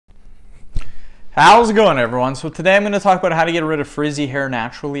How's it going, everyone? So today I'm going to talk about how to get rid of frizzy hair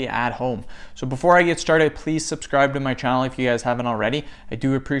naturally at home. So before I get started, please subscribe to my channel if you guys haven't already. I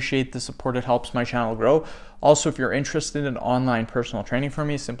do appreciate the support. It helps my channel grow. Also, if you're interested in online personal training from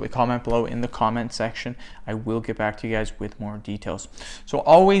me, simply comment below in the comment section. I will get back to you guys with more details. So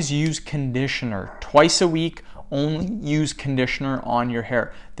always use conditioner twice a week. Only use conditioner on your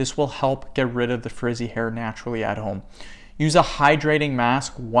hair. This will help get rid of the frizzy hair naturally at home. Use a hydrating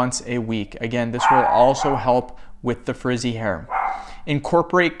mask once a week. Again, this will also help with the frizzy hair.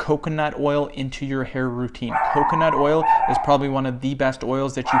 Incorporate coconut oil into your hair routine. Coconut oil is probably one of the best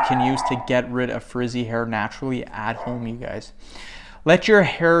oils that you can use to get rid of frizzy hair naturally at home, you guys. Let your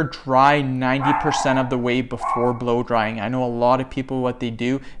hair dry 90% of the way before blow drying. I know a lot of people, what they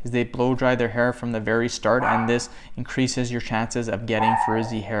do is they blow dry their hair from the very start, and this increases your chances of getting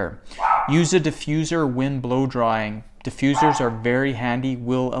frizzy hair. Use a diffuser when blow drying. Diffusers are very handy,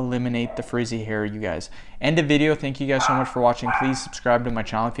 will eliminate the frizzy hair, you guys. End the video. Thank you guys so much for watching. Please subscribe to my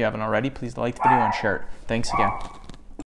channel if you haven't already. Please like the video and share it. Thanks again.